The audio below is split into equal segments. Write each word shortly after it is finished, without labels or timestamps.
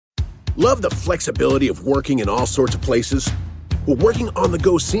Love the flexibility of working in all sorts of places? Well, working on the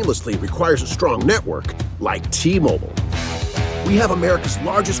go seamlessly requires a strong network like T-Mobile. We have America's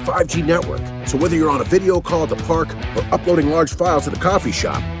largest 5G network, so whether you're on a video call at the park or uploading large files at the coffee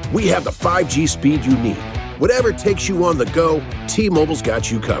shop, we have the 5G speed you need. Whatever takes you on the go, T-Mobile's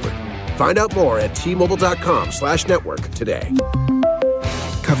got you covered. Find out more at T-Mobile.com/network today.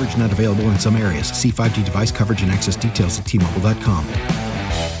 Coverage not available in some areas. See 5G device coverage and access details at T-Mobile.com.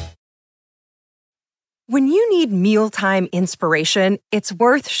 When you need mealtime inspiration, it's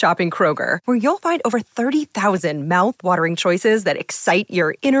worth shopping Kroger, where you'll find over 30,000 mouth-watering choices that excite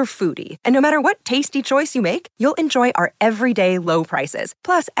your inner foodie. And no matter what tasty choice you make, you'll enjoy our everyday low prices,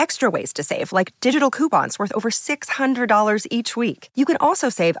 plus extra ways to save, like digital coupons worth over $600 each week. You can also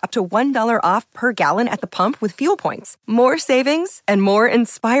save up to $1 off per gallon at the pump with fuel points. More savings and more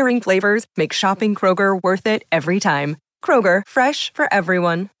inspiring flavors make shopping Kroger worth it every time. Kroger, fresh for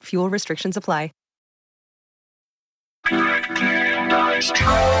everyone. Fuel restrictions apply. Nice try.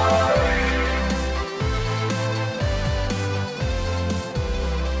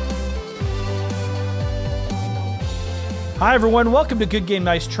 Hi, everyone. Welcome to Good Game,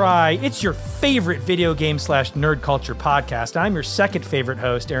 Nice Try. It's your favorite video game / nerd culture podcast. I'm your second favorite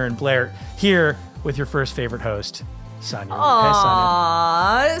host, Aaron Blair, here with your first favorite host, Sonia.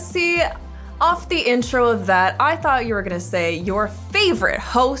 Aww. Hey, Sonia. See, off the intro of that, I thought you were going to say your favorite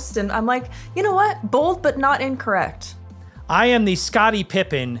host, and I'm like, you know what? Bold but not incorrect. I am the Scottie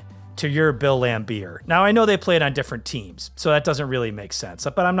Pippen to your Bill Laimbeer. Now, I know they played on different teams, so that doesn't really make sense,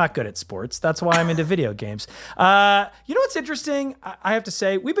 but I'm not good at sports. That's why I'm into video games. You know what's interesting? I have to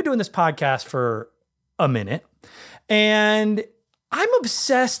say, we've been doing this podcast for a minute, and I'm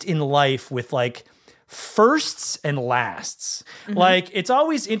obsessed in life with like firsts and lasts. Mm-hmm. Like, it's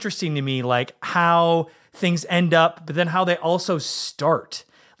always interesting to me, like how things end up, but then how they also start.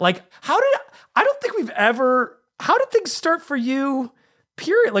 Like, how did things start for you?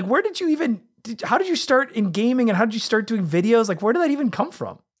 Period. Like, how did you start in gaming, and how did you start doing videos? Like, where did that even come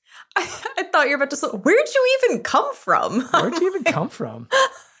from? I thought you were about to say, where'd you even come from? Where'd you even come from?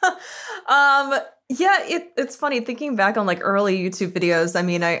 Yeah, it's funny thinking back on like early YouTube videos. I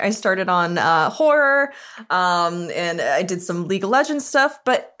mean, I started on horror, and I did some League of Legends stuff,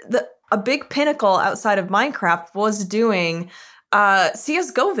 but a big pinnacle outside of Minecraft was doing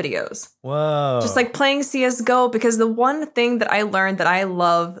CSGO videos. Whoa. Just like playing CSGO, because the one thing that I learned that I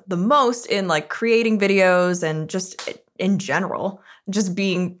love the most in like creating videos and just in general, just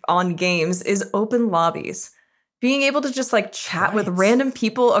being on games, is open lobbies. Being able to just like chat with random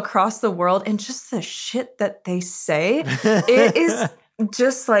people across the world, and just the shit that they say, it is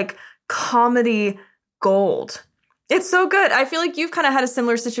just like comedy gold. It's so good. I feel like you've kind of had a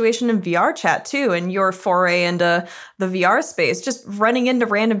similar situation in VR chat too, and your foray into the VR space, just running into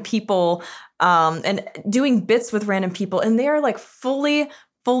random people and doing bits with random people, and they are like fully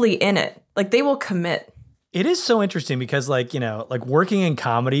in it. Like, they will commit. It is so interesting because, like, you know, like working in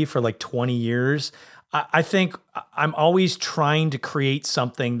comedy for like 20 years, I think I'm always trying to create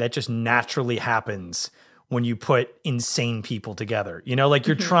something that just naturally happens when you put insane people together. You know, like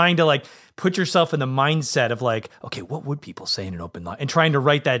you're trying to like put yourself in the mindset of like, okay, what would people say in an open lobby? And trying to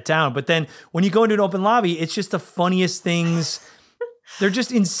write that down. But then when you go into an open lobby, it's just the funniest things. They're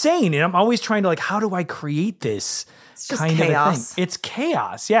just insane. And I'm always trying to like, how do I create this kind of a thing? It's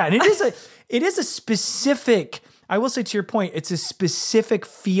chaos. Yeah. And it is a specific, I will say to your point, it's a specific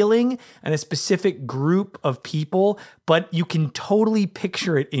feeling and a specific group of people, but you can totally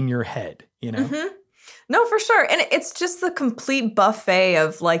picture it in your head, you know? Mm-hmm. No, for sure. And it's just the complete buffet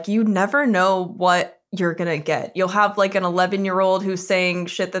of like, you never know what you're going to get. You'll have like an 11-year-old who's saying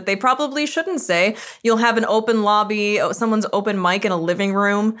shit that they probably shouldn't say. You'll have an open lobby, someone's open mic in a living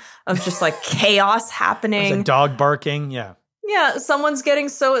room of just like chaos happening. There's a dog barking. Yeah. Yeah. Someone's getting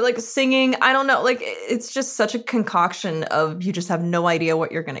so like singing. I don't know. Like, it's just such a concoction of, you just have no idea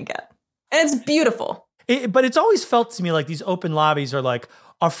what you're going to get. And it's beautiful. But it's always felt to me like these open lobbies are like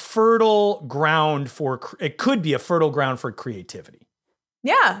a fertile ground for, it could be a fertile ground for creativity.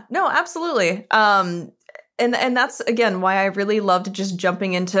 Yeah, no, absolutely. And that's, again, why I really loved just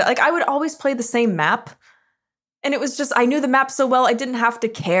jumping into, like, I would always play the same map. And it was just, I knew the map so well, I didn't have to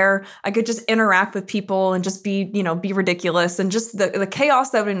care. I could just interact with people and just be ridiculous. And just the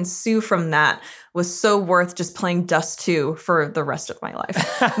chaos that would ensue from that was so worth just playing Dust 2 for the rest of my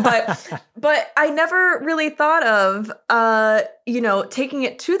life. But I never really thought of, taking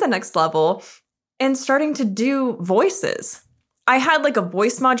it to the next level and starting to do voices. I had like a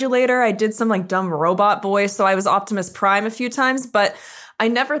voice modulator. I did some like dumb robot voice. So I was Optimus Prime a few times, but I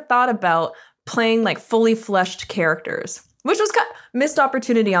never thought about playing like fully fleshed characters. which was kind of missed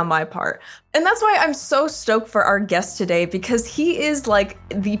opportunity on my part. And that's why I'm so stoked for our guest today, because he is like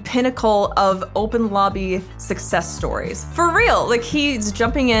the pinnacle of open lobby success stories. For real, like he's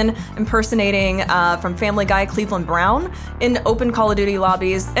jumping in, impersonating from Family Guy Cleveland Brown in open Call of Duty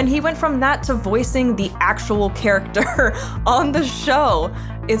lobbies, and he went from that to voicing the actual character on the show.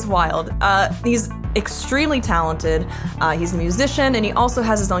 It's wild. He's extremely talented. He's a musician, and he also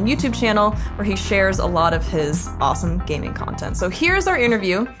has his own YouTube channel where he shares a lot of his awesome gaming content. So here's our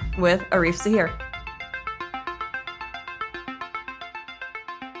interview with Arif Zahir.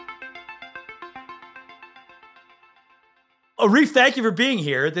 Arif, thank you for being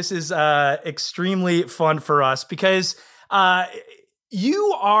here. This is extremely fun for us because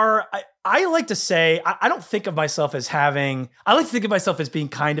you are, I like to say, I don't think of myself as having, I like to think of myself as being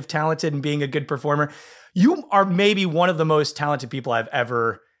kind of talented and being a good performer. You are maybe one of the most talented people I've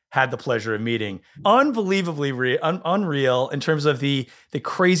ever had the pleasure of meeting. Unbelievably unreal in terms of the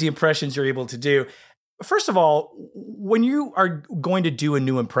crazy impressions you're able to do. First of all, when you are going to do a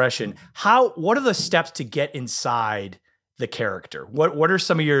new impression, what are the steps to get inside the character? What are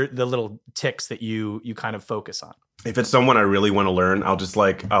some of the little ticks that you kind of focus on? If it's someone I really want to learn,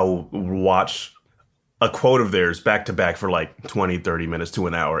 I'll watch a quote of theirs back to back for like 20, 30 minutes to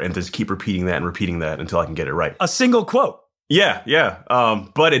an hour and just keep repeating that until I can get it right. A single quote. Yeah.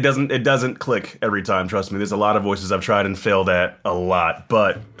 But it doesn't click every time. Trust me. There's a lot of voices I've tried and failed at a lot.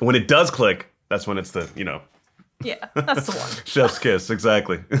 But when it does click, that's when it's the, Yeah, that's the one. Chef's kiss.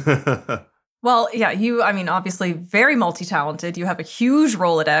 Exactly. Well, yeah, obviously very multi-talented. You have a huge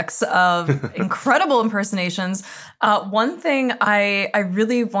Rolodex of incredible impersonations. One thing I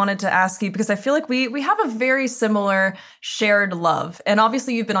really wanted to ask you, because I feel like we have a very similar shared love. And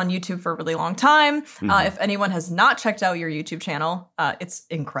obviously you've been on YouTube for a really long time. If anyone has not checked out your YouTube channel, it's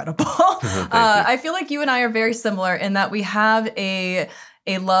incredible. I feel like you and I are very similar in that we have a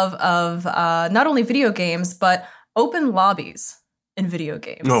love of not only video games, but open lobbies. In video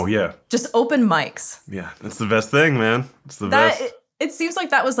games. Oh, yeah. Just open mics. Yeah, that's the best thing, man. It's the best. It seems like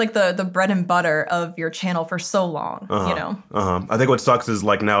that was like the bread and butter of your channel for so long, I think what sucks is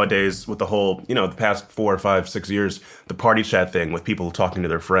like nowadays with the whole, the past 4 or 5, 6 years, the party chat thing with people talking to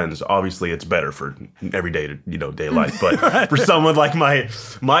their friends, obviously it's better for everyday, day life. But for someone like my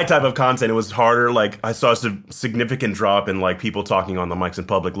type of content, it was harder. Like I saw a significant drop in like people talking on the mics in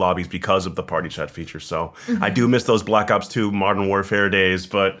public lobbies because of the party chat feature. So I do miss those Black Ops 2 Modern Warfare days,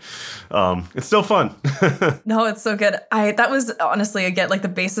 but it's still fun. No, it's so good. That was honestly, again, like the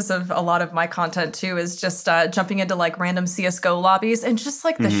basis of a lot of my content too, is just jumping into like random CSGO lobbies and just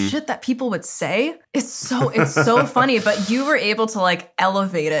like the shit that people would say. It's so funny, but you were able to like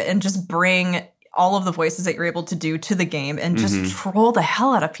elevate it and just bring all of the voices that you're able to do to the game and just troll the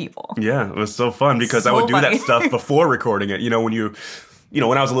hell out of people. Yeah, it was so fun because I would do that stuff before recording it.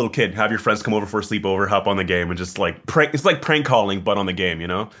 When I was a little kid, have your friends come over for a sleepover, hop on the game, and just like prank. It's like prank calling, but on the game,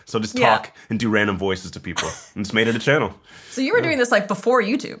 So just talk and do random voices to people, and just made it a channel. So you were doing this like before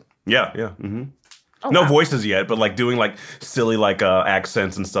YouTube? Yeah. Mm-hmm. Oh, no voices yet, but like doing like silly like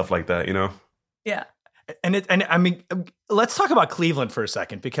accents and stuff like that, Yeah. And I mean, let's talk about Cleveland for a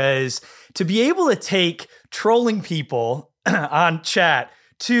second, because to be able to take trolling people on chat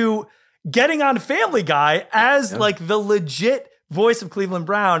to getting on Family Guy as like the legit voice of Cleveland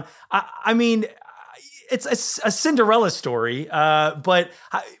Brown. I mean, it's a Cinderella story. But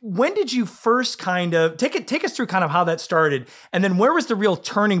when did you first kind of take us through kind of how that started, and then where was the real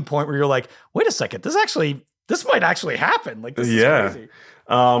turning point where you're like, wait a second, this might actually happen? Like, this is crazy.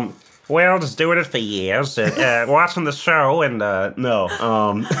 Well, just doing it for years, watching the show, and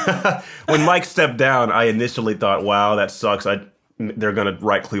no. When Mike stepped down, I initially thought, wow, that sucks. They're going to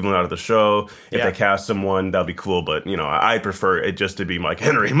write Cleveland out of the show. If they cast someone, that'd be cool. But, I prefer it just to be Mike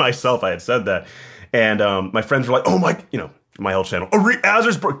Henry. Myself, I had said that. And my friends were like, oh, my, my whole channel.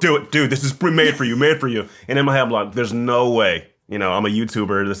 Azersberg, do it. Dude, this is made for you, And in my head, I'm like, there's no way. I'm a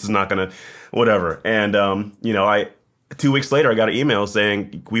YouTuber. This is not going to, whatever. And, 2 weeks later, I got an email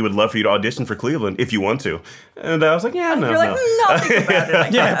saying, we would love for you to audition for Cleveland if you want to. And I was like, yeah, no. You're like, no, think about it, I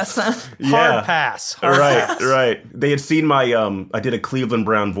guess. Hard pass. Right. They had seen my, I did a Cleveland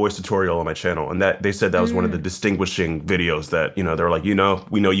Brown voice tutorial on my channel, and that they said that was one of the distinguishing videos that, they were like, we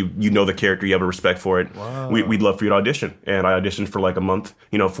know you know the character, you have a respect for it. Wow. We'd love for you to audition. And I auditioned for like a month,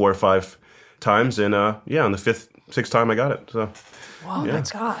 4 or 5 times, and on the 5th, 6th time I got it, so... Oh my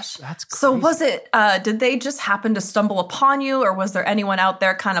gosh. That's crazy. So was it, did they just happen to stumble upon you, or was there anyone out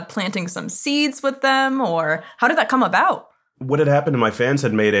there kind of planting some seeds with them, or how did that come about? what had happened, my fans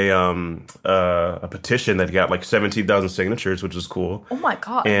had made a petition that got like 17,000 signatures, which was cool. Oh my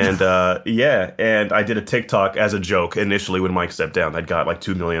God. And and I did a TikTok as a joke initially when Mike stepped down. That got like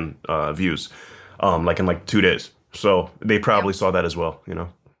 2 million views, like in like 2 days. So they probably saw that as well, you know.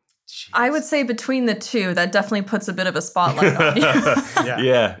 Jeez. I would say between the two, that definitely puts a bit of a spotlight on you.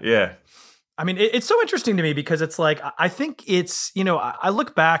 Yeah. I mean, it's so interesting to me because it's like, I think it's, you know, I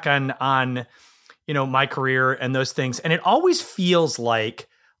look back on, you know, my career and those things, and it always feels like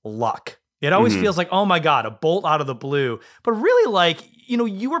luck. It always feels like, oh my God, a bolt out of the blue. But really, like, you know,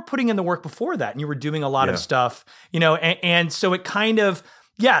 you were putting in the work before that and you were doing a lot of stuff, you know, and so it kind of,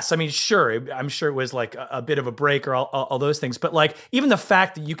 yes, I mean, sure, I'm sure it was like a bit of a break or all those things. But like, even the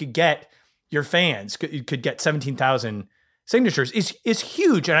fact that you could get your fans, could get 17,000 signatures is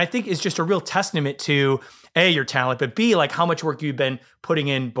huge. And I think it's just a real testament to A, your talent, but B, like how much work you've been putting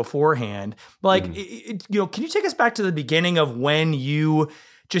in beforehand. Like, you know, can you take us back to the beginning of when you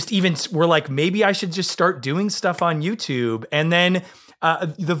just even were like, maybe I should just start doing stuff on YouTube? And then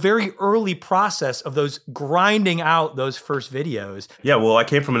the very early process of those grinding out those first videos. Yeah, well, I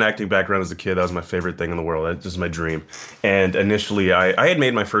came from an acting background as a kid. That was my favorite thing in the world. That was my dream. And initially, I had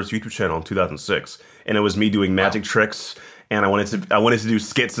made my first YouTube channel in 2006, and it was me doing magic tricks. And I wanted to do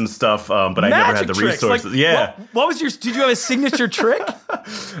skits and stuff, but I never had the resources. Like, what was your? Did you have a signature trick?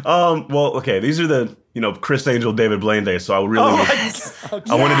 Well, okay, these are the Chris Angel, David Blaine days. So I really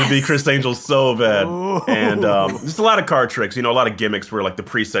I wanted to be Chris Angel so bad, and just a lot of card tricks. You know, a lot of gimmicks where like the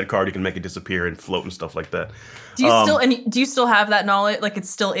preset card you can make it disappear and float and stuff like that. Do you still have that knowledge? Like it's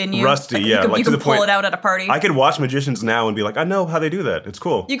still in you? Rusty, like, yeah. You can pull it out at a party. I could watch magicians now and be like, I know how they do that. It's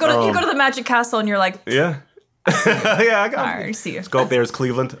cool. You go to the Magic Castle and you're like, yeah. Yeah, I got it. I see you. Let's go up there as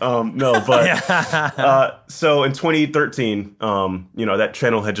Cleveland. No, but so in 2013, that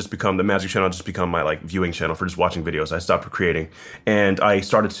channel had just become the Magic channel, had just become my like viewing channel for just watching videos. I stopped creating, and I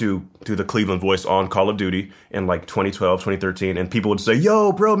started to do the Cleveland voice on Call of Duty in like 2012, 2013, and people would say,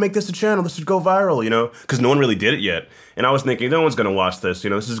 "Yo, bro, make this a channel. This would go viral," because no one really did it yet. And I was thinking, no one's gonna watch this.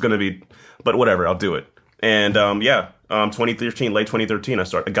 This is gonna be, but whatever, I'll do it. And 2013, late 2013, I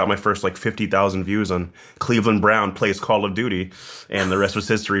got my first like 50,000 views on Cleveland Brown plays Call of Duty, and the rest was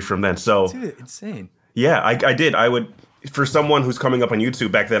history from then. So, dude, insane. Yeah, I did. I would, for someone who's coming up on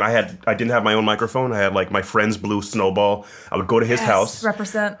YouTube back then, I didn't have my own microphone. I had like my friend's Blue Snowball. I would go to his house.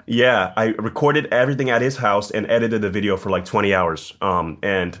 Represent. Yeah, I recorded everything at his house and edited the video for like 20 hours.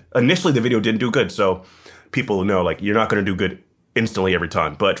 And initially the video didn't do good, so people know like you're not going to do good instantly every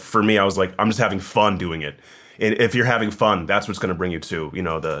time. But for me, I was like, I'm just having fun doing it. And if you're having fun, that's what's going to bring you to,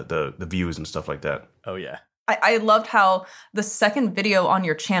 the views and stuff like that. Oh, yeah. I loved how the second video on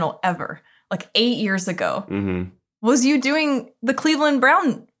your channel ever, like 8 years ago, was you doing the Cleveland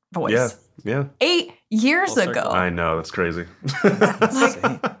Brown voice. Yeah. 8 years ago. I know, that's crazy.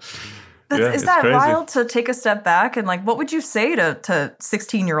 Is that crazy. Wild to take a step back and like, what would you say to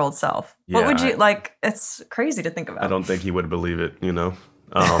 16-year-old self? Yeah, what would you like? It's crazy to think about. I don't think he would believe it,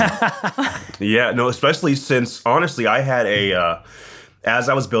 Yeah, no, especially since honestly, I had as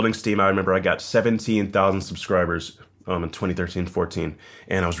I was building Steam, I remember I got 17,000 subscribers in 2013-14,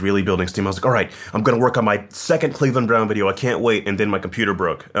 and I was really building Steam. I was like, all right, I'm going to work on my second Cleveland Brown video. I can't wait. And then my computer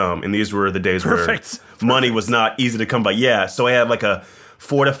broke. And these were the days where money was not easy to come by. Yeah, so I had like a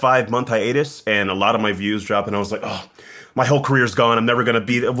 4 to 5 month hiatus, and a lot of my views dropped, and I was like, oh, my whole career's gone. I'm never going to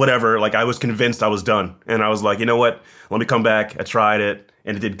be whatever. Like, I was convinced I was done. And I was like, you know what? Let me come back. I tried it,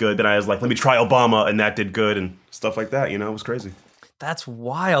 and it did good. Then I was like, let me try Obama, and that did good, and stuff like that. It was crazy. That's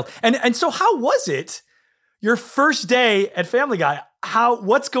wild. And so how was it your first day at Family Guy?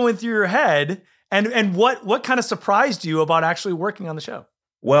 What's going through your head, and what kind of surprised you about actually working on the show?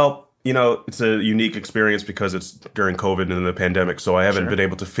 Well, it's a unique experience because it's during COVID and the pandemic, so I haven't been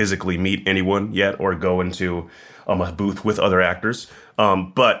able to physically meet anyone yet or go into a booth with other actors.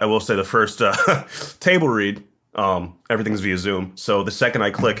 But I will say the first table read, everything's via Zoom. So the second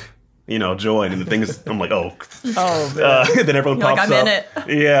I click, join, and the thing is, I'm like, oh man. Then everyone pops I'm up. in it.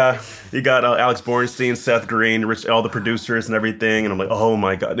 Yeah, you got Alex Bornstein, Seth Green, all the producers and everything, and I'm like, oh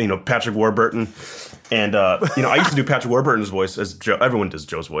my god, Patrick Warburton. And, I used to do Patrick Warburton's voice as Joe. Everyone does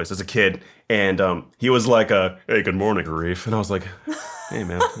Joe's voice as a kid. And he was like, hey, good morning, Arif. And I was like, hey,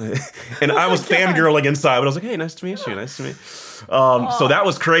 man. And I was fangirling inside, but I was like, hey, nice to meet you. Nice to meet you. So that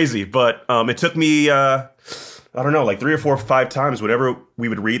was crazy. But it took me I don't know, like 3 or 4 or 5 times, whenever we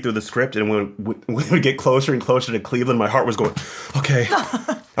would read through the script and when we would get closer and closer to Cleveland, my heart was going, okay.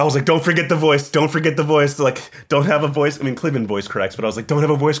 I was like, don't forget the voice. Don't forget the voice. Like, don't have a voice. I mean, Cleveland voice cracks, but I was like, don't have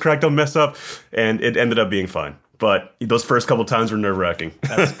a voice crack. Don't mess up. And it ended up being fine. But those first couple times were nerve-wracking.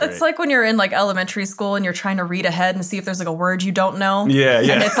 It's like when you're in like elementary school and you're trying to read ahead and see if there's like a word you don't know. Yeah.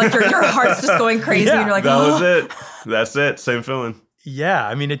 And it's like your heart's just going crazy and you're like, that was it. That's it. Same feeling. Yeah,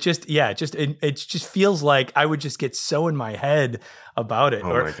 I mean, it just feels like I would just get so in my head about it.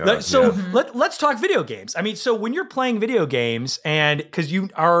 Oh my God, so let's talk video games. I mean, so when you're playing video games, and because you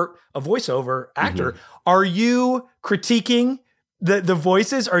are a voiceover actor, are you critiquing the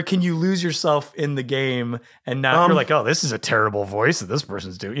voices, or can you lose yourself in the game and not you're like, oh, this is a terrible voice that this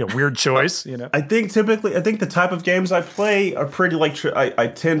person's doing, weird choice, I think the type of games I play are pretty like I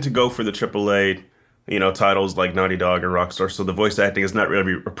tend to go for the AAA. Titles like Naughty Dog or Rockstar, so the voice acting is not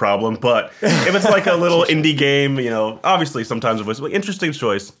really a problem. But if it's like a little indie game, obviously sometimes the voice is like, interesting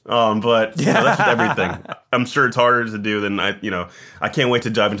choice. But that's with everything. I'm sure it's harder to do than I can't wait to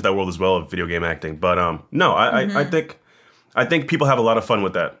dive into that world as well of video game acting. But no, I think people have a lot of fun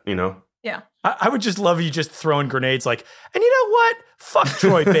with that. Yeah. I would just love you just throwing grenades like, and you know what? Fuck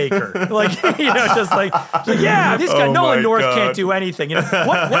Troy Baker. Just like, yeah, this guy, Nolan North can't do anything.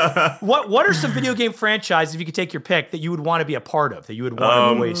 What are some video game franchises, if you could take your pick, that you would want to be a part of, that you would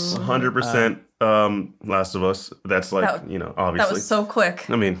want to voice? 100% Last of Us. That's like, obviously. That was so quick.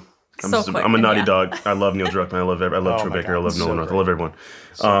 I mean, quick, I'm a Naughty Dog. I love Neil Druckmann. I love Troy Baker. I love Nolan North. I love everyone.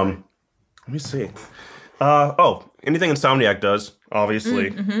 Let me see. Anything Insomniac does,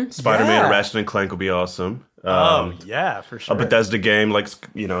 obviously. Spider-Man or Ratchet and Clank would be awesome. For sure. A Bethesda game like,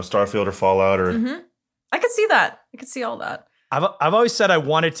 Starfield or Fallout or... I could see that. I could see all that. I've always said I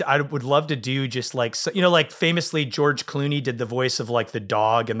would love to do just like, like famously George Clooney did the voice of like the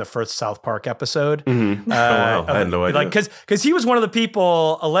dog in the first South Park episode. Wow. I had no idea. Because he was one of the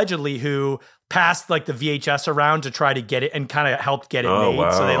people allegedly who passed like the VHS around to try to get it and kind of helped get it made.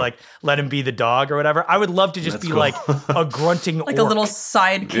 Wow. So they like let him be the dog or whatever. I would love to just be cool. Like a grunting like orc. A little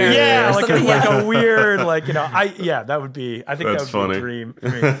side character. Yeah, like a weird, that would be, I think that's that would funny. be a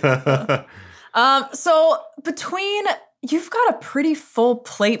dream. So you've got a pretty full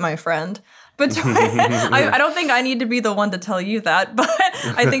plate, my friend. I don't think I need to be the one to tell you that, but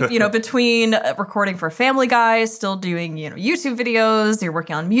I think, between recording for Family Guy, still doing, YouTube videos, you're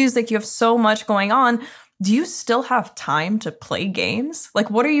working on music, you have so much going on. Do you still have time to play games? Like,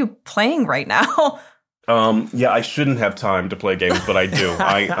 what are you playing right now? I shouldn't have time to play games, but I do.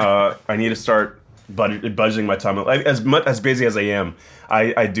 I need to start budgeting my time. As busy as I am,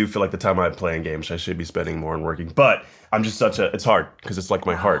 I do feel like the time I'm playing games, I should be spending more on working. But I'm just it's hard because it's like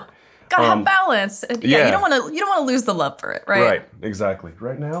my heart. Gotta have balance. Yeah, you don't want to lose the love for it, right? Right, exactly.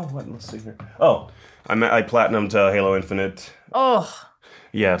 Right now, let's see here. Oh, I platinumed Halo Infinite. Oh,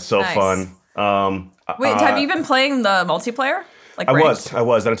 yeah, so nice. Fun. Wait, have you been playing the multiplayer? Like I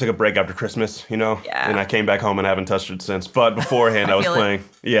was. Then I took a break after Christmas, and I came back home and I haven't touched it since. But beforehand, I was playing.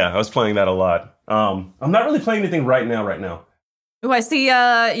 Yeah, I was playing that a lot. I'm not really playing anything right now. Oh, I see.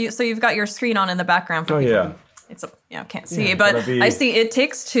 So you've got your screen on in the background. For people. Yeah. Can't see, but I see It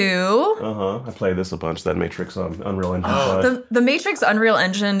Takes Two. I played this a bunch. That Matrix on Unreal Engine. The Matrix Unreal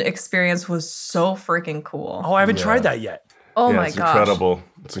Engine experience was so freaking cool. Oh, I haven't tried that yet. Oh my gosh, incredible!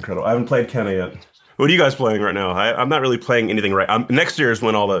 It's incredible. I haven't played Kenna yet. What are you guys playing right now? I'm not really playing anything right. Next year is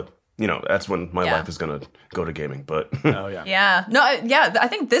when all the that's when my life is gonna go to gaming. But I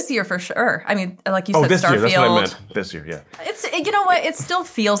think this year for sure. I mean, like you said, this Starfield. year. That's what I meant. This year, yeah. It's what? It still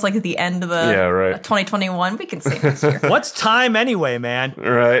feels like the end of the 2021. We can say next year. What's time anyway, man?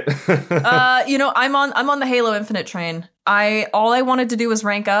 Right. I'm on the Halo Infinite train. All I wanted to do was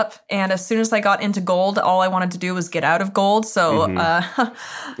rank up, and as soon as I got into gold, all I wanted to do was get out of gold. So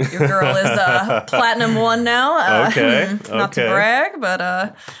your girl is platinum 1 now. Okay. Not to brag, but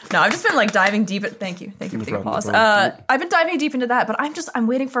no, I've just been like diving deep. Thank you for pause. I've been diving deep into that, but I'm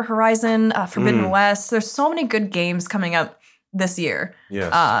waiting for Horizon Forbidden West. There's so many good games coming up this year. Yes.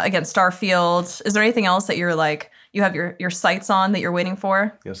 Again, Starfield. Is there anything else that you're like you have your sights on that you're waiting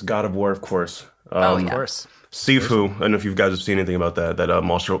for? Yes, God of War, of course. Of course. Sifu, I don't know if you guys have seen anything about that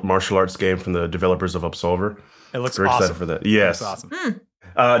martial arts game from the developers of Absolver. It looks Very awesome. excited for that. Yes. It looks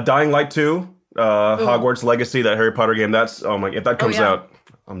awesome. Dying Light 2, Hogwarts Legacy, that Harry Potter game. That's, if that comes out,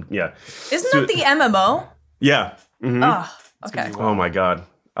 Isn't that the MMO? Yeah. Mm-hmm. Oh, okay. Oh my God.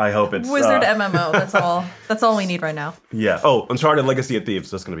 I hope it's Wizard MMO. That's all we need right now. Yeah. Oh, Uncharted Legacy of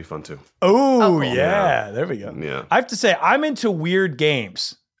Thieves. That's going to be fun too. Oh, cool. yeah. There we go. Yeah. I have to say, I'm into weird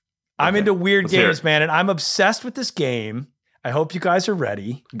games. I'm into weird games, man, and I'm obsessed with this game. I hope you guys are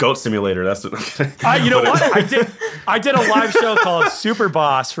ready. Goat Simulator. That's it. You know what? I did a live show called Super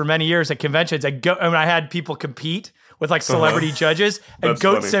Boss for many years at conventions. I had people compete with like celebrity judges, and That's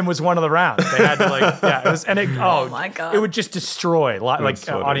Goat funny. Sim was one of the rounds. They had to Oh my God. it would just destroy.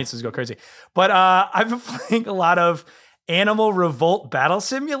 Audiences go crazy. But I've been playing a lot of Animal Revolt Battle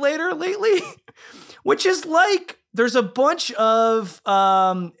Simulator lately, which is like, there's a bunch of,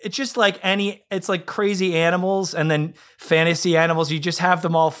 it's just like it's like crazy animals and then fantasy animals. You just have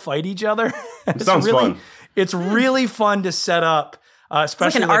them all fight each other. It sounds fun. It's really fun to set up,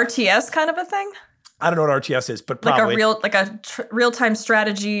 especially It's like an RTS kind of a thing? I don't know what RTS is, but probably. Like a real-time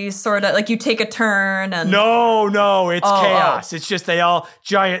strategy sort of, like you take a turn and... No, it's chaos. It's just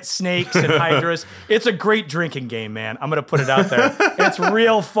giant snakes and hydras. It's a great drinking game, man. I'm going to put it out there. It's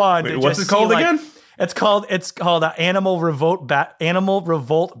real fun. Wait, what's it called again? It's called Animal Revolt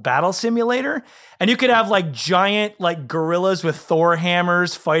Battle Simulator, and you could have like giant like gorillas with Thor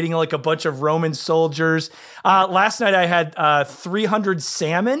hammers fighting like a bunch of Roman soldiers. Last night I had 300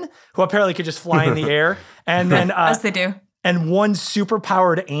 salmon who apparently could just fly in the air, and then as they do, and one super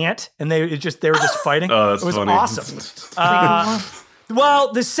powered ant, and they were just fighting. Oh, that's it was funny. Awesome.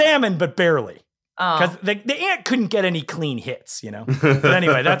 Well, the salmon, but barely. Because the ant couldn't get any clean hits, you know. But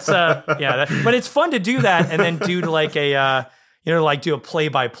anyway, that's but it's fun to do that and then do like do a play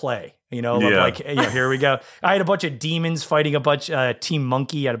by play, you know, here we go. I had a bunch of demons fighting a bunch Team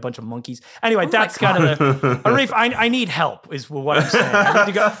Monkey, had a bunch of monkeys. Anyway, that's kind of the I need help is what I'm saying.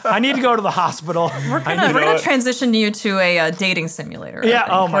 I need to go to the hospital. We're gonna transition you to a dating simulator. Yeah.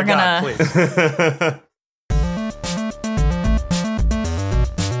 Oh my God, please.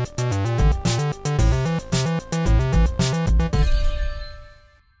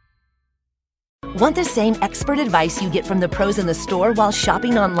 Want the same expert advice you get from the pros in the store while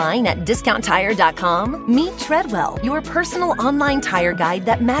shopping online at DiscountTire.com? Meet Treadwell, your personal online tire guide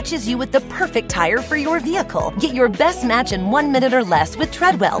that matches you with the perfect tire for your vehicle. Get your best match in 1 minute or less with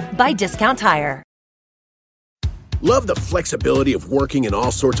Treadwell by Discount Tire. Love the flexibility of working in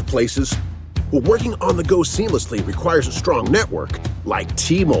all sorts of places? Well, working on the go seamlessly requires a strong network like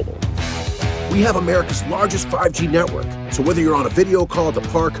T-Mobile. We have America's largest 5G network, so whether you're on a video call at the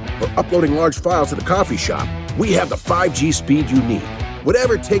park or uploading large files at the coffee shop, we have the 5G speed you need.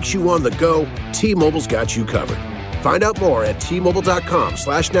 Whatever takes you on the go, T-Mobile's got you covered. Find out more at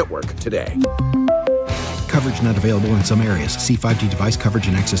T-Mobile.com/network today. Coverage not available in some areas. See 5G device coverage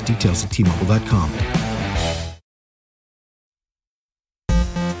and access details at T-Mobile.com.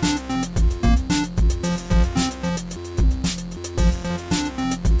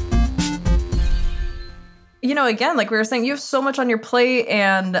 You know, again, like we were saying, you have so much on your plate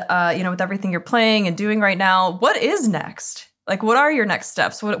and, with everything you're playing and doing right now, what is next? Like, what are your next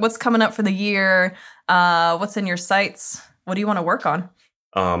steps? What's coming up for the year? What's in your sights? What do you want to work on?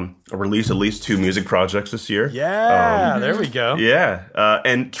 I'll release at least 2 music projects this year. Yeah, there we go. Yeah,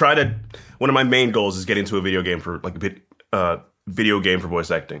 and one of my main goals is getting to a video game for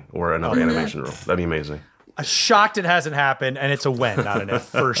voice acting or another animation role. That'd be amazing. I'm shocked it hasn't happened, and it's a when, not an if,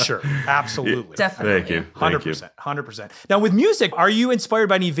 for sure. Absolutely. Definitely. Thank you. 100%. 100%. Now, with music, are you inspired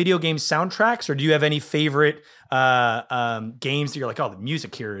by any video game soundtracks, or do you have any favorite games that you're like, oh, the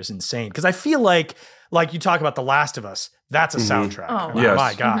music here is insane? Because I feel like you talk about The Last of Us, that's a soundtrack. Oh, yes.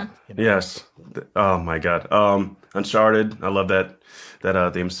 My God. Mm-hmm. You know? Yes. Oh, my God. Uncharted. I love that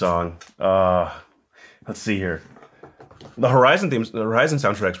theme song. Let's see here. The Horizon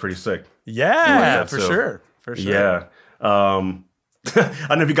soundtrack's pretty sick. Yeah, for sure. For sure. Yeah. I don't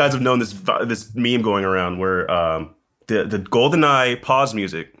know if you guys have known this meme going around where the GoldenEye pause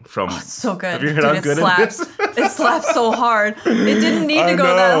music from... Oh, it's so good. Have you heard how good it is? It slaps so hard. It didn't need to go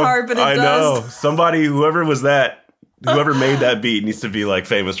that hard, but it does. I know. Somebody, whoever made that beat needs to be like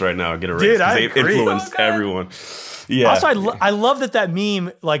famous right now. Get a raise. Dude, I they agree. influenced everyone. Yeah. Also, I love that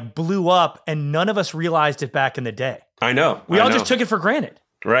meme like blew up and none of us realized it back in the day. I know. We all just took it for granted.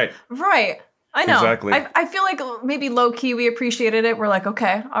 Right. I know. Exactly. I feel like maybe low key we appreciated it. We're like,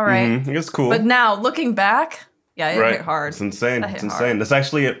 okay, all right. It's cool. But now looking back, it hit hard. It's insane. That hit It's insane. hard. That's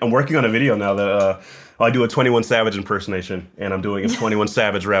actually, I'm working on a video now that I do a 21 Savage impersonation, and I'm doing a 21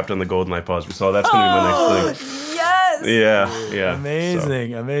 Savage wrapped on the GoldenEye pause. So that's going to be my next thing. Yes. Yeah.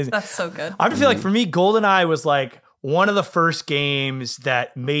 Amazing. That's so good. I feel like for me, GoldenEye was like one of the first games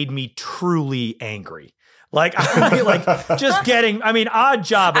that made me truly angry. Like, just getting, Odd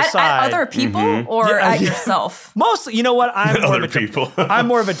Job aside. At other people or at yourself? Mostly, you know what? I'm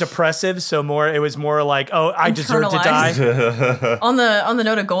more of a depressive, so it was more like, oh, I deserve to die. On the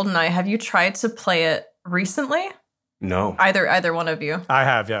note of GoldenEye, have you tried to play it recently? No. Either one of you? I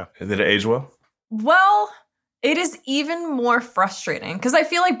have, yeah. Did it age well? Well, It is even more frustrating because I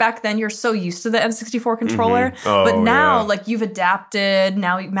feel like back then you're so used to the N64 controller, but now like you've adapted,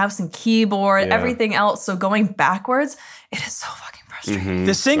 now mouse and keyboard, everything else. So going backwards, it is so fucking frustrating.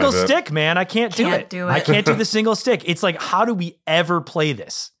 The single stick, man, I can't do it. do it. I can't do the single stick. It's like, how do we ever play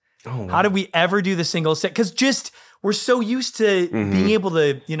this? How did we ever do the single stick? Because just we're so used to being able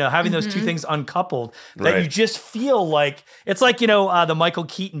to, having those two things uncoupled that you just feel like it's like, the Michael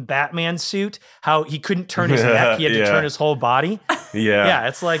Keaton Batman suit, how he couldn't turn his neck, he had to turn his whole body. Yeah,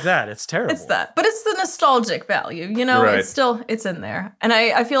 it's like that. It's terrible. It's that. But it's the nostalgic value, it's in there. And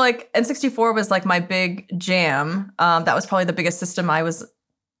I feel like N64 was like my big jam. That was probably the biggest system I was,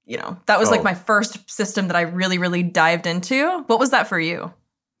 that was like my first system that I really, really dived into. What was that for you?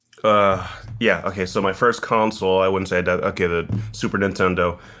 Okay, so my first console, I wouldn't say the Super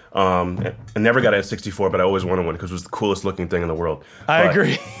Nintendo. I never got a 64, but I always wanted one because it was the coolest looking thing in the world. I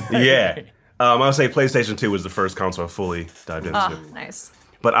agree. I would say PlayStation 2 was the first console I fully dived into. Oh, nice.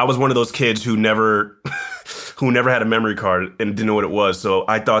 But I was one of those kids who never had a memory card and didn't know what it was. So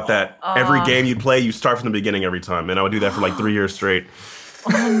I thought that every game you'd play, you start from the beginning every time. And I would do that for like 3 years straight.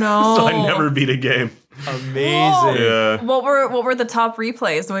 Oh, no. So I never beat a game. Amazing. Yeah. What were the top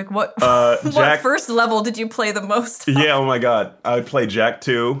replays? Like what what first level did you play the most? Yeah, oh my God. I would play Jak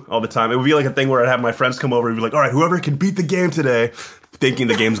 2 all the time. It would be like a thing where I'd have my friends come over and be like, all right, whoever can beat the game today, thinking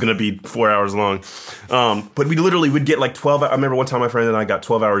the game's going to be 4 hours long. But we literally would get like 12. I remember one time my friend and I got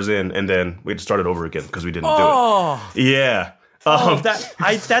 12 hours in and then we had to start it over again because we didn't do it. Yeah.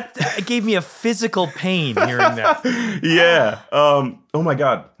 That gave me a physical pain hearing that. Yeah. Oh my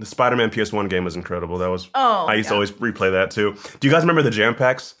God. The Spider-Man PS1 game was incredible. That was. I used to always replay that too. Do you guys remember the jam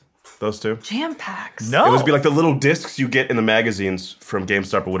packs? Those two? Jam packs? No. It would be like the little discs you get in the magazines from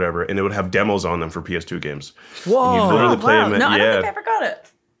GameStop or whatever, and it would have demos on them for PS2 games. Whoa. And you'd literally play them. No, I don't think I ever got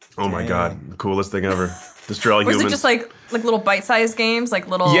it. Oh my God. The coolest thing ever. Destroy all humans. Was it just like little bite-sized games? Like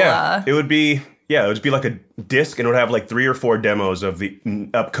little... It would be... Yeah, it would be like a disc, and it would have like 3 or 4 demos of the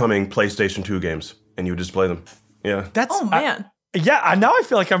upcoming PlayStation 2 games, and you would just play them. Yeah. Oh, man. Now I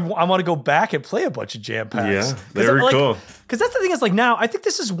feel like I want to go back and play a bunch of jam packs. Yeah, they were cool. Because that's the thing is like now, I think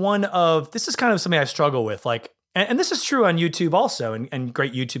this is kind of something I struggle with. Like, and this is true on YouTube also, and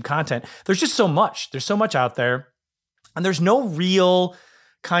great YouTube content. There's just so much. There's so much out there, and there's no real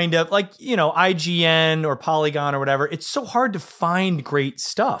kind of like, IGN or Polygon or whatever. It's so hard to find great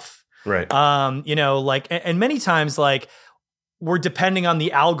stuff. Right. And many times like we're depending on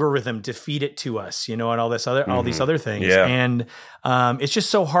the algorithm to feed it to us, and all these other things. Yeah. And it's just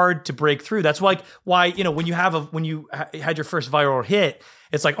so hard to break through. That's why when you had your first viral hit,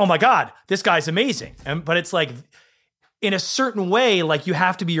 it's like, oh my God, this guy's amazing. But it's like in a certain way, like you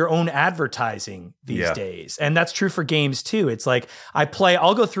have to be your own advertising these days. And that's true for games too. It's like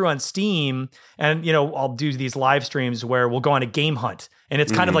I'll go through on Steam and, I'll do these live streams where we'll go on a game hunt and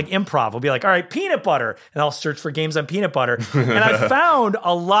it's kind of like improv. We'll be like, all right, peanut butter. And I'll search for games on peanut butter. And I found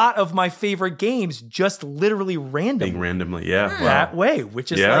a lot of my favorite games just literally randomly. That way,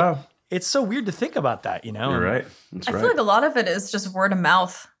 which is like, it's so weird to think about that, You're right. That's I feel like a lot of it is just word of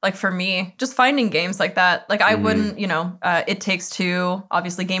mouth. Like for me, just finding games like that. Like I wouldn't, It Takes Two,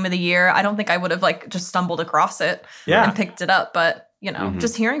 obviously Game of the Year. I don't think I would have like just stumbled across it and picked it up. But,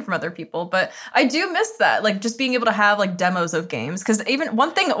 just hearing from other people. But I do miss that, like just being able to have like demos of games. Because even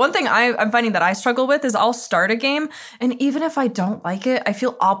one thing I'm finding that I struggle with is I'll start a game. And even if I don't like it, I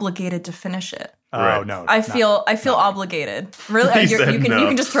feel obligated to finish it. Oh no! I feel obligated. Really, you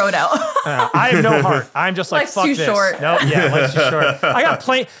can just throw it out. I have no heart. I'm just like fuck too this. Short. No, life's too short.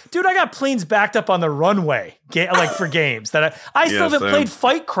 I got planes backed up on the runway. For games that I still haven't played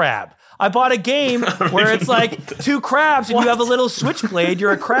Fight Crab. I bought a game where it's like 2 crabs and you have a little switchblade.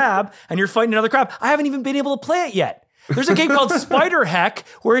 You're a crab and you're fighting another crab. I haven't even been able to play it yet. There's a game called Spider Heck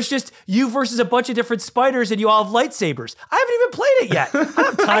where it's just you versus a bunch of different spiders and you all have lightsabers. I haven't even played it yet. I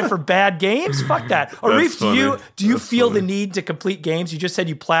don't have time for bad games. Fuck that. Arif, do you feel the need to complete games? You just said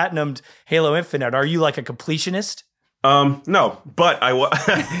you platinumed Halo Infinite. Are you like a completionist? No, but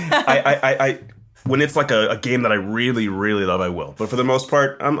I when it's like a game that I really, really love, I will. But for the most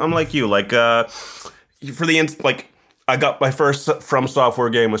part, I'm like you. Like I got my first From Software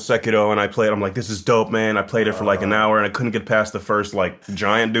game with Sekiro, and I played. I'm like, this is dope, man. I played it for like an hour, and I couldn't get past the first like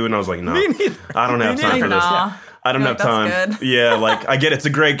giant dude, and I was like, no, I don't have time for this. I don't have time. Good. Yeah, like I get it's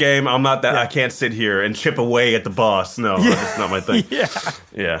a great game. I'm not that. I can't sit here and chip away at the boss. No, that's not my thing.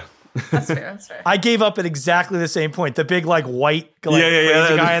 Yeah. That's fair. I gave up at exactly the same point. The big like white crazy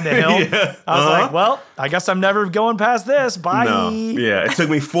guy in the hill. I was like, well, I guess I'm never going past this. Bye. No. Yeah, it took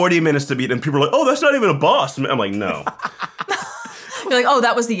me 40 minutes to beat, and people are like, oh, that's not even a boss. I'm like, no. You're like, oh,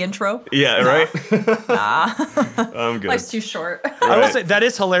 that was the intro? Yeah, right? Nah. I'm good. Life's too short. I will say that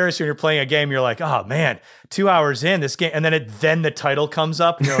is hilarious when you're playing a game. You're like, oh man, 2 hours in this game, and then the title comes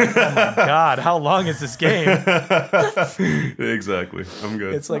up, and you're like, oh my god, how long is this game? Exactly. I'm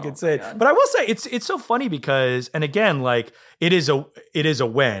good. It's like insane. But I will say it's so funny because, and again, like it is a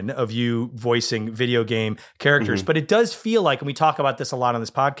win of you voicing video game characters, but it does feel like, and we talk about this a lot on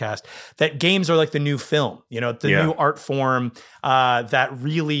this podcast, that games are like the new film, the new art form that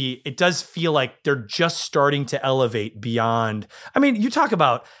really, it does feel like they're just starting to elevate beyond. I mean, you talk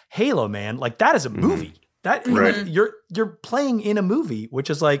about Halo, man, like that is a movie. That you're playing in a movie,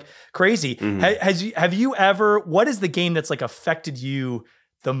 which is like crazy. Have you ever? What is the game that's like affected you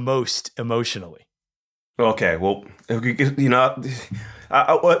the most emotionally? Okay, well,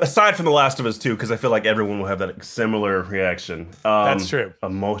 aside from The Last of Us 2, because I feel like everyone will have that similar reaction. That's true.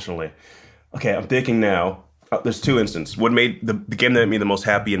 Emotionally. Okay, I'm thinking now. There's two instances. What made the game that made me the most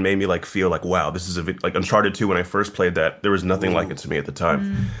happy and made me like feel like, wow, this is like Uncharted 2. When I first played that, there was nothing like it to me at the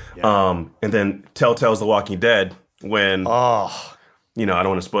time. And then Telltale's The Walking Dead. When I don't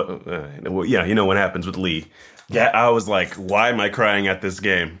want to spoil. You know what happens with Lee. Yeah, I was like, why am I crying at this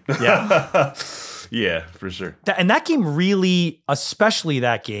game? Yeah. Yeah, for sure. And that game really, especially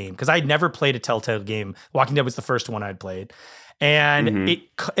that game, because I'd never played a Telltale game. Walking Dead was the first one I'd played. And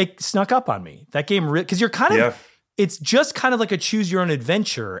it snuck up on me. That game, because you're kind of, it's just kind of like a choose your own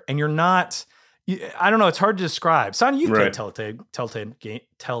adventure. And you're not, I don't know, it's hard to describe. Sonia, you've played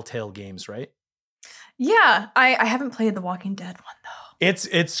Telltale games, right? Yeah, I haven't played the Walking Dead one though.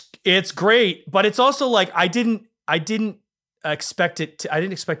 It's great, but it's also like I didn't expect it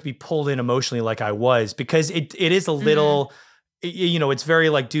to be pulled in emotionally like I was, because it is a little it's very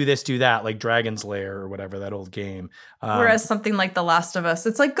like do this, do that, like Dragon's Lair or whatever, that old game. Whereas something like The Last of Us,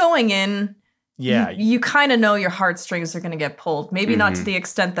 it's like going in, you kind of know your heartstrings are going to get pulled. Maybe not to the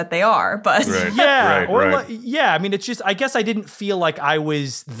extent that they are, but I mean, it's just, I guess I didn't feel like I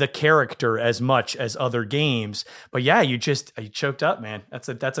was the character as much as other games. But yeah, you choked up, man. That's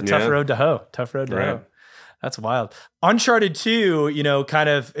a tough road to hoe. Tough road to hoe. That's wild. Uncharted 2, kind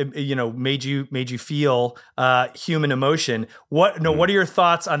of, made you feel human emotion. What are your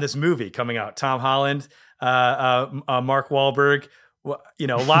thoughts on this movie coming out? Tom Holland, Mark Wahlberg. A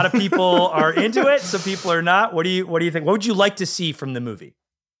lot of people are into it. Some people are not. What do you think? What would you like to see from the movie?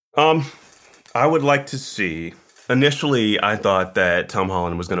 I would like to see. Initially, I thought that Tom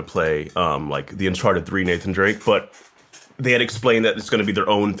Holland was going to play like the Uncharted 3 Nathan Drake, but they had explained that it's going to be their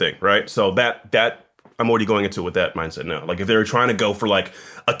own thing, right? So that I'm already going into it with that mindset now. Like if they were trying to go for like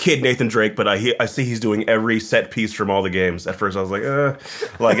a kid Nathan Drake, but I see he's doing every set piece from all the games. At first I was like,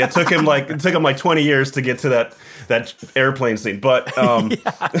 like it took him like 20 years to get to that airplane scene. But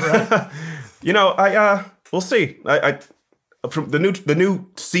we'll see. I from the new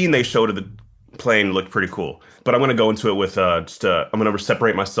scene they showed of the plane looked pretty cool. But I'm going to go into it with I'm going to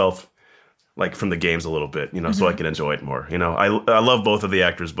separate myself like from the games a little bit, so I can enjoy it more. I love both of the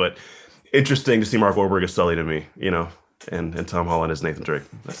actors, but interesting to see Mark Wahlberg as Sully to me, and Tom Holland as Nathan Drake.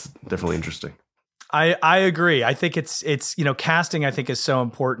 That's definitely interesting. I agree. I think it's casting, I think, is so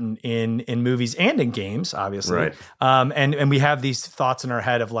important in movies and in games, obviously. Right. And we have these thoughts in our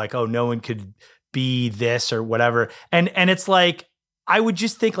head of like, oh, no one could be this or whatever. And it's like, I would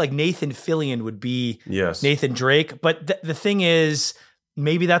just think like Nathan Fillion would be Nathan Drake. But the thing is,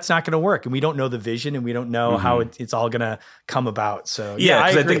 maybe that's not going to work, and we don't know the vision, and we don't know how it's all going to come about. So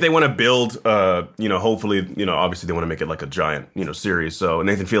because I think they want to build, hopefully, obviously they want to make it like a giant, series. So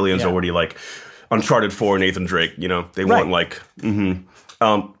Nathan Fillion's already like Uncharted 4 Nathan Drake. They want like,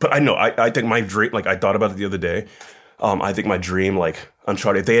 but I know I think my dream, like I thought about it the other day. I think my dream, like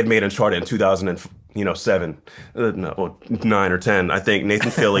Uncharted, if they had made Uncharted in 2007, 9 or 10, I think Nathan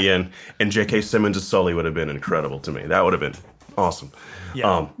Fillion and J.K. Simmons as Sully would have been incredible to me. That would have been awesome.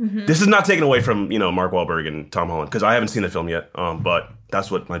 Yeah. This is not taken away from Mark Wahlberg and Tom Holland, because I haven't seen the film yet. But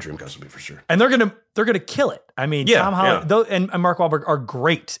that's what my dream cast will be for sure. And they're gonna kill it. I mean, Tom Holland and Mark Wahlberg are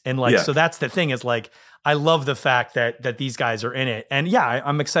great, and so that's the thing is like I love the fact that these guys are in it, and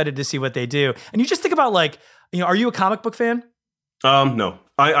I'm excited to see what they do. And you just think about like are you a comic book fan? No.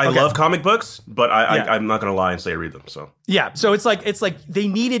 I love comic books, but I'm not gonna lie and say I read them. So so it's like they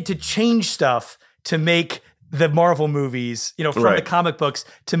needed to change stuff to make the Marvel movies, from the comic books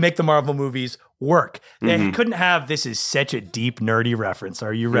to make the Marvel movies work. They couldn't have, this is such a deep, nerdy reference.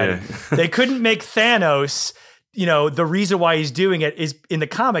 Are you ready? Yeah. They couldn't make Thanos, the reason why he's doing it is in the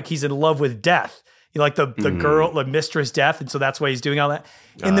comic, he's in love with death. like the girl, the mistress death, and so that's why he's doing all that.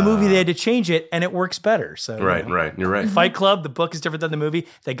 In the movie, they had to change it, and it works better. So right, you're right. Fight Club, the book is different than the movie.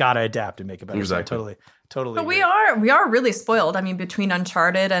 They got to adapt and make it better. Exactly. So totally. But agree. we are really spoiled. I mean, between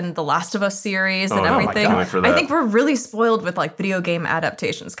Uncharted and the Last of Us series and everything, can't wait for that. I think we're really spoiled with like video game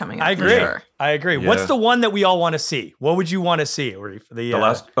adaptations coming up. I agree. For sure. I agree. Yeah. What's the one that we all want to see? What would you want to see? The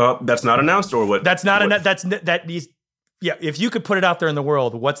last that's not announced, or what? That's not that needs. Yeah, if you could put it out there in the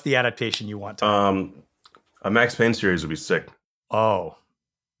world, what's the adaptation you want to? A Max Payne series would be sick. Oh.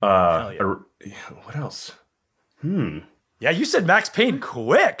 What else? Yeah, you said Max Payne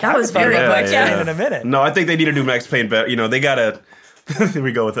quick. That was very quick. Yeah. In a minute. No, I think they need to do Max Payne better. You know, they gotta. Here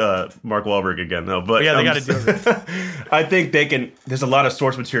we go with Mark Wahlberg again. No, but yeah, they got to do it. I think they can. There's a lot of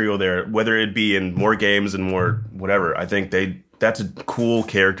source material there, whether it be in more games and more whatever. I think that's a cool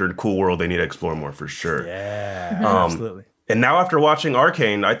character and cool world they need to explore more for sure. Yeah, absolutely. And now after watching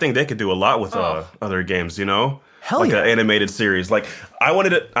Arcane, I think they could do a lot with other games. You know, Hell like yeah. an animated series. Like I wanted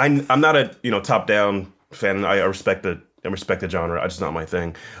to. I'm not a top down fan. I respect the genre. It's just not my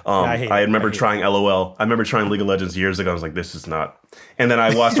thing. I remember trying LOL. I remember trying League of Legends years ago. I was like, this is not. And then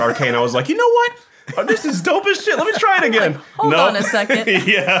I watched Arcane. I was like, you know what? This is dope as shit. Let me try it again. Hold on a second.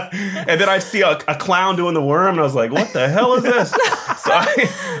 Yeah. And then I see a clown doing the worm, and I was like, what the hell is this? So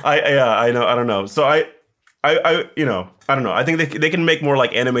I don't know. So I don't know. I think they can make more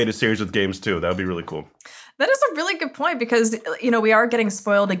like animated series with games too. That would be really cool. That is a really good point because, we are getting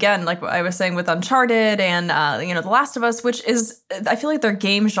spoiled again, like what I was saying with Uncharted and, The Last of Us, which is, I feel like they're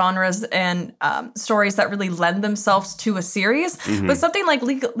game genres and stories that really lend themselves to a series. Mm-hmm. But something like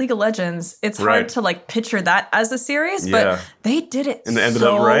League of Legends, it's hard to like picture that as a series, but they did it and they ended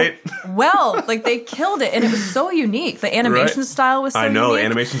up right. well. Like they killed it and it was so unique. The animation style was so unique. I know, the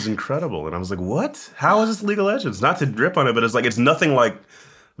animation's incredible. And I was like, what? How is this League of Legends? Not to drip on it, but it's nothing like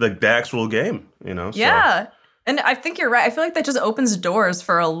the actual game, Yeah. And I think you're right. I feel like that just opens doors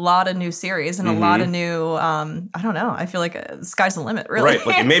for a lot of new series and a lot of new, I don't know. I feel like sky's the limit, really. Right.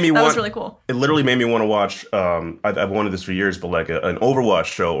 Like it made me that was really cool. It literally made me want to watch, I've wanted this for years, but like an Overwatch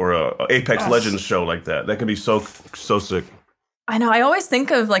show or a Apex Legends show like that. That could be so sick. I know. I always think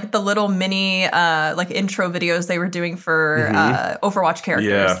of like the little mini like intro videos they were doing for Overwatch characters.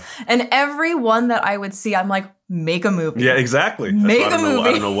 Yeah. And every one that I would see, I'm like, make a movie. Yeah, exactly. Make a movie.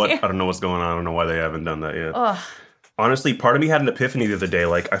 I don't know what's going on. I don't know why they haven't done that yet. Ugh. Honestly, part of me had an epiphany the other day.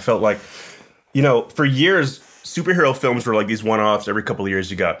 Like I felt like, for years, superhero films were like these one-offs. Every couple of years,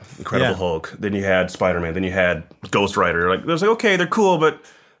 you got Incredible Hulk. Then you had Spider-Man. Then you had Ghost Rider. Like it was like, okay, they're cool, but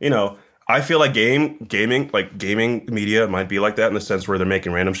I feel like gaming media might be like that in the sense where they're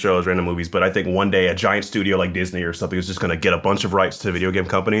making random shows, random movies. But I think one day a giant studio like Disney or something is just going to get a bunch of rights to video game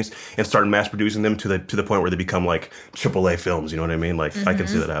companies and start mass producing them to the point where they become like AAA films. You know what I mean? Like I can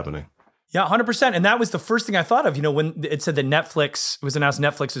see that happening. Yeah, 100%. And that was the first thing I thought of, when it said that it was announced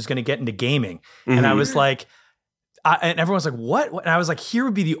Netflix was going to get into gaming. Mm-hmm. And I was like, and everyone's like, what? And I was like, here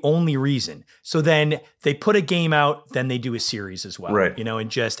would be the only reason. So then they put a game out, then they do a series as well, right? And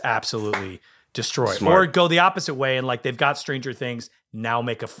just absolutely destroy it. Smart. Or go the opposite way and like they've got Stranger Things, now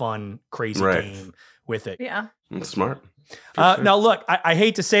make a fun, crazy game with it. Yeah. That's smart. Sure. Now, look, I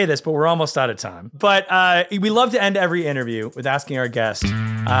hate to say this, but we're almost out of time. But we love to end every interview with asking our guests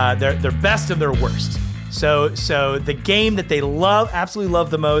their best and their worst. So the game that they absolutely love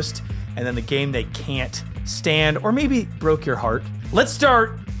the most, and then the game they can't stand or maybe broke your heart. Let's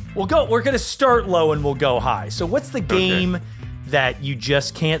start. We're going to start low and we'll go high. So what's the game that you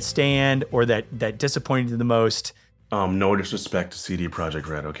just can't stand or that disappointed you the most? No disrespect to CD Projekt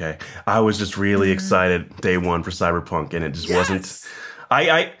Red, okay? I was just really excited day one for Cyberpunk, and it just wasn't.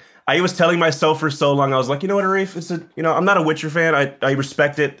 I was telling myself for so long, I was like, you know what, Arif? I'm not a Witcher fan. I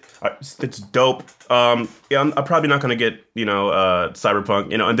respect it. It's dope. I'm probably not going to get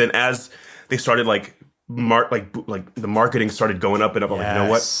Cyberpunk. And then as they started like the marketing started going up and up, I'm like, you know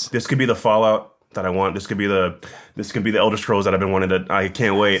what? This could be the Fallout that I want. This could be the Elder Scrolls that I've been wanting to. I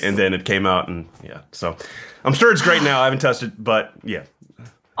can't wait. And then it came out, and so I'm sure it's great now. I haven't touched it, but yeah.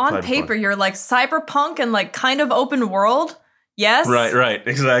 On paper, you're like Cyberpunk and like kind of open world. Yes. Right.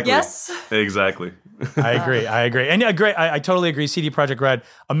 Exactly. Yes. Exactly. I agree. And I totally agree. CD Projekt Red,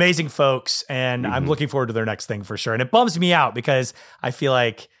 amazing folks, and I'm looking forward to their next thing for sure. And it bums me out because I feel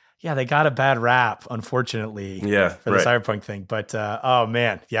like, they got a bad rap, unfortunately, for the Cyberpunk thing. But, oh,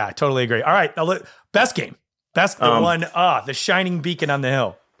 man. Yeah, I totally agree. All right. Now, best game. Best one, the shining beacon on the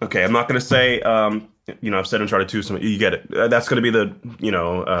hill. Okay, I'm not going to say, I've said Uncharted 2, so you get it. That's going to be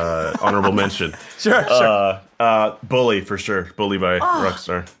the, honorable mention. Sure. Bully, for sure. Bully by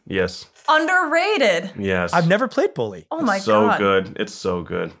Rockstar. Yes. Underrated. Yes. I've never played Bully. Oh, my God. So good. It's so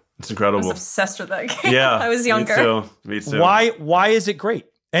good. It's incredible. I was obsessed with that game. Yeah, I was younger. Me too. Why is it great?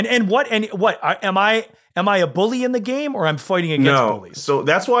 And what am I a bully in the game, or I'm fighting against bullies? So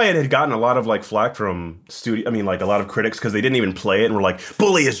that's why it had gotten a lot of like flack from a lot of critics, because they didn't even play it and were like,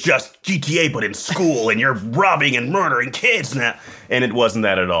 bully is just GTA but in school and you're robbing and murdering kids now. And it wasn't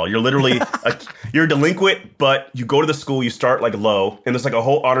that at all. You're literally you're delinquent, but you go to the school, you start like low, and there's like a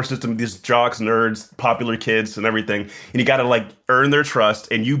whole honor system, these jocks, nerds, popular kids and everything. And you gotta like earn their trust,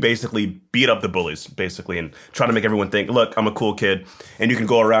 and you basically beat up the bullies, basically, and try to make everyone think, look, I'm a cool kid. And you can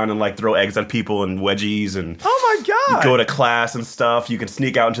go around and like throw eggs at people and wedgies and oh my God, you go to class and stuff. You can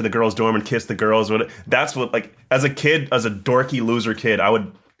sneak out into the girls' dorm and kiss the girls. That's what, like, as a kid, as a dorky loser kid, I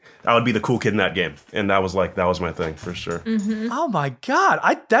would be the cool kid in that game. And that was my thing for sure. Mm-hmm. Oh my God.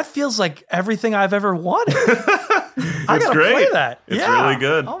 That feels like everything I've ever wanted. I gotta great. play that. It's really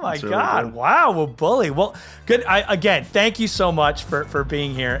good. Oh my It's really God. good. Wow. Well, bully. Well, good. Again, thank you so much for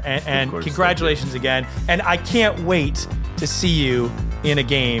being here, and course, congratulations again. And I can't wait to see you in a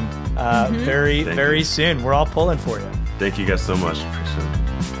game very soon. We're all pulling for you. Thank you guys so much. Appreciate it.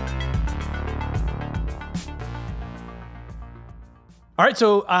 All right,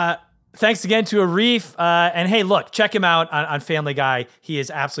 so thanks again to Arif. And hey, look, check him out on Family Guy. He is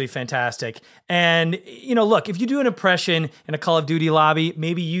absolutely fantastic. And, look, if you do an impression in a Call of Duty lobby,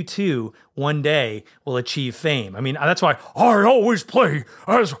 maybe you too one day will achieve fame. I mean, that's why I always play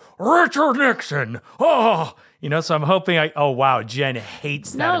as Richard Nixon. So I'm hoping oh, wow, Jen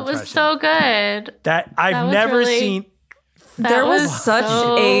hates that No, it impression. was so good. That I've was never really- seen. There was was such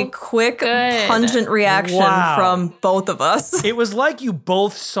so a quick, good. pungent reaction Wow. from both of us. It was like you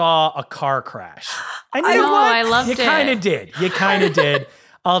both saw a car crash. And you I know know, what? I loved You it. kind of did. You kind of did.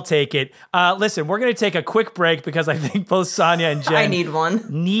 I'll take it. Listen, we're going to take a quick break because I think both Sonia and Jen I need one.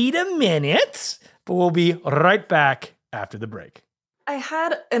 need a minute, but we'll be right back after the break. I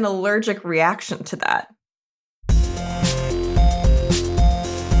had an allergic reaction to that.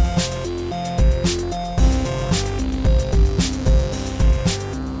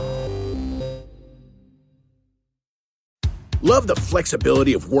 Love the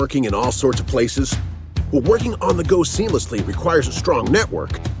flexibility of working in all sorts of places? Well, working on the go seamlessly requires a strong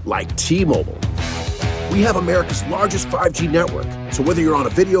network like T-Mobile. We have America's largest 5G network, so whether you're on a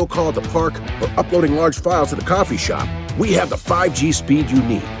video call at the park or uploading large files at the coffee shop, we have the 5G speed you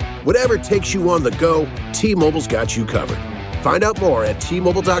need. Whatever takes you on the go, T-Mobile's got you covered. Find out more at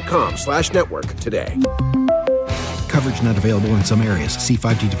T-Mobile.com/network today. Coverage not available in some areas. See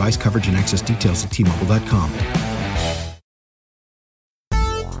 5G device coverage and access details at T-Mobile.com.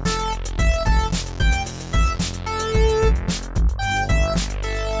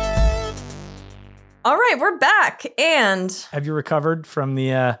 All right, we're back, and Have you recovered from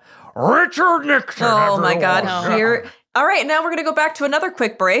the Richard Nixon? oh my God, No. here. All right, now we're gonna go back to another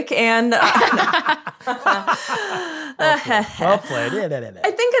quick break, and Well played.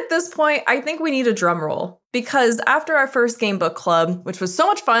 I think at this point, I think we need a drum roll, because after our first game book club, which was so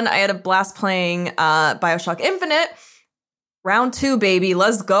much fun, I had a blast playing BioShock Infinite. Round 2, baby,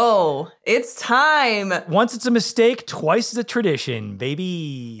 let's go. It's time. Once it's a mistake, twice is a tradition,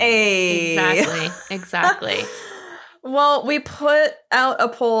 baby. Hey. Exactly. Well, we put out a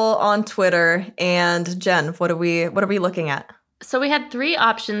poll on Twitter, and Jen, what are we looking at? So we had 3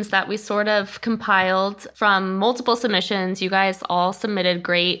 options that we sort of compiled from multiple submissions. You guys all submitted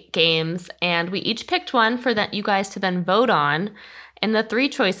great games, and we each picked one for that you guys to then vote on. And the 3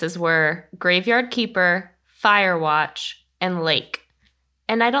 choices were Graveyard Keeper, Firewatch, and Lake.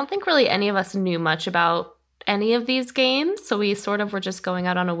 And I don't think really any of us knew much about any of these games, so we sort of were just going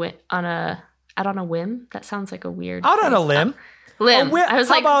out on a whim. That sounds like a weird Out on a phrase. limb. Limb. I was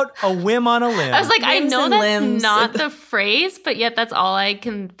like, how about a whim on a limb? I was like, I Whims know and that's limbs. not the phrase, but yet that's all I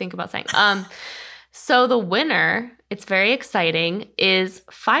can think about saying. So the winner, it's very exciting, is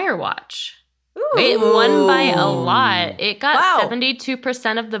Firewatch. It won by a lot. It got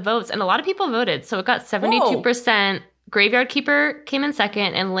 72% of the votes, and a lot of people voted. So it got 72%. Graveyard Keeper came in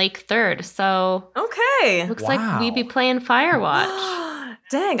second, and Lake third. So Okay. looks like we'd be playing Firewatch.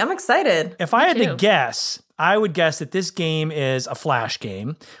 Dang, I'm excited. If I had to too. guess, I would guess that this game is a flash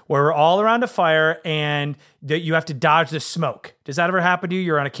game where we're all around a fire and that you have to dodge the smoke. Does that ever happen to you?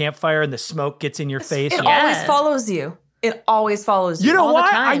 You're on a campfire and the smoke gets in your face. It Yeah. always follows you. It always follows you. You know all the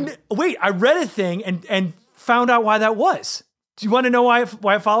why? time. Wait, I read a thing and found out why that was. Do you want to know why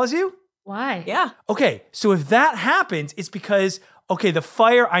it follows you? Why? Yeah. Okay, so if that happens, it's because the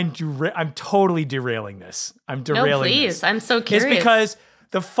fire. I'm totally derailing this. I'm No, derailing please. this. I'm so It's curious. because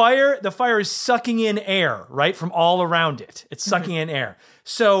the fire is sucking in air, right, from all around it. It's sucking in air.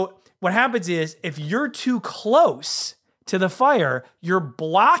 So what happens is if you're too close, to the fire, you're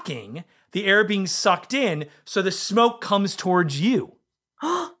blocking the air being sucked in, so the smoke comes towards you.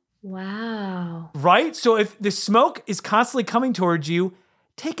 Wow. Right? So if the smoke is constantly coming towards you,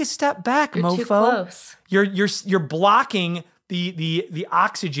 take a step back, You're mofo. too close. You're blocking the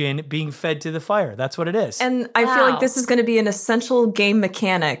oxygen being fed to the fire. That's what it is. And I feel like this is going to be an essential game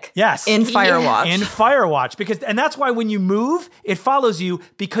mechanic. Yes. In Firewatch. In Firewatch. And that's why when you move, it follows you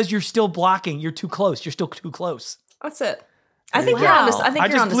because you're still blocking. You're too close. You're still too close. That's it. I think you're on this. I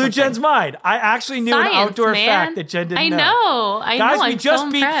just blew Jen's mind. I actually knew an outdoor fact that Jen didn't know. I Guys, know. we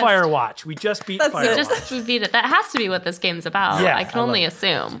just beat Firewatch. We just beat Firewatch. We beat it. That has to be what this game's about. Yeah, I can only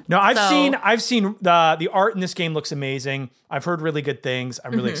assume. No, I've seen the art in this game looks amazing. I've heard really good things.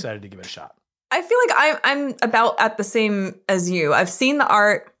 I'm really excited to give it a shot. I feel like I'm about at the same as you. I've seen the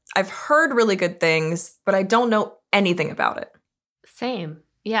art. I've heard really good things, but I don't know anything about it. Same.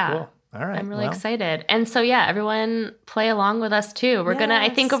 Yeah. Cool. All right. I'm really excited. And so, yeah, everyone play along with us too. We're going to, I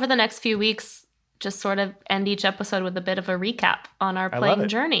think over the next few weeks, just sort of end each episode with a bit of a recap on our playing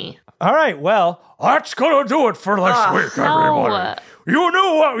journey. All right. Well, that's going to do it for this week, everybody. You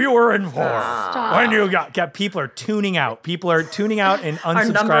knew what you were in for. When you got people are tuning out. People are tuning out and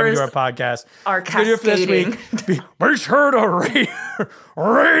unsubscribing to our podcast. Are cascading. Be sure to rate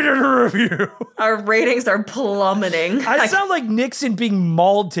and review. Our ratings are plummeting. I sound like Nixon being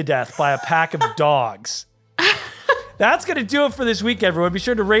mauled to death by a pack of dogs. That's going to do it for this week, everyone. Be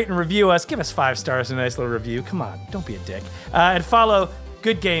sure to rate and review us. Give us 5 stars and a nice little review. Come on, don't be a dick. And follow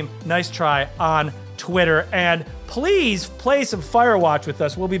Good Game, Nice Try on Twitter. And please play some Firewatch with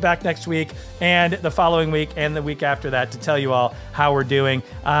us. We'll be back next week and the following week and the week after that to tell you all how we're doing.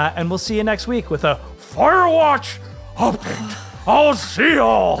 And we'll see you next week with a Firewatch update. I'll see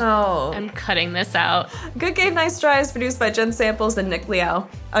y'all. Oh. I'm cutting this out. Good Game, Nice Try is produced by Jen Samples and Nick Liao.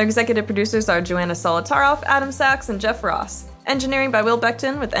 Our executive producers are Joanna Solitaroff, Adam Sachs, and Jeff Ross. Engineering by Will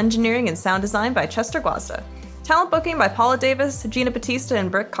Beckton, with engineering and sound design by Chester Guazda. Talent booking by Paula Davis, Gina Batista,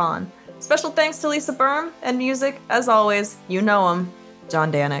 and Britt Kahn. Special thanks to Lisa Berm, and music, as always, you know him,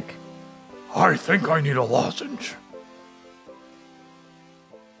 John Danik. I think I need a lozenge.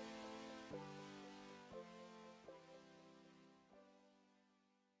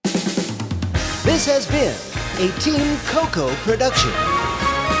 This has been a Team Coco production.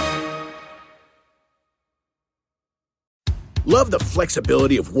 Love the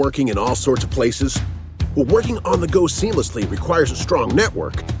flexibility of working in all sorts of places? Well, working on the go seamlessly requires a strong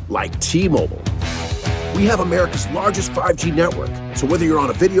network like T-Mobile. We have America's largest 5G network, so whether you're on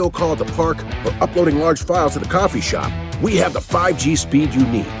a video call at the park or uploading large files at the coffee shop, we have the 5G speed you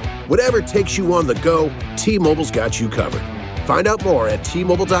need. Whatever takes you on the go, T-Mobile's got you covered. Find out more at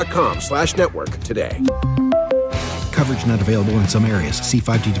T-Mobile.com/network today. Coverage not available in some areas. See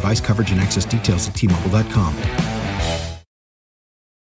 5G device coverage and access details at T-Mobile.com.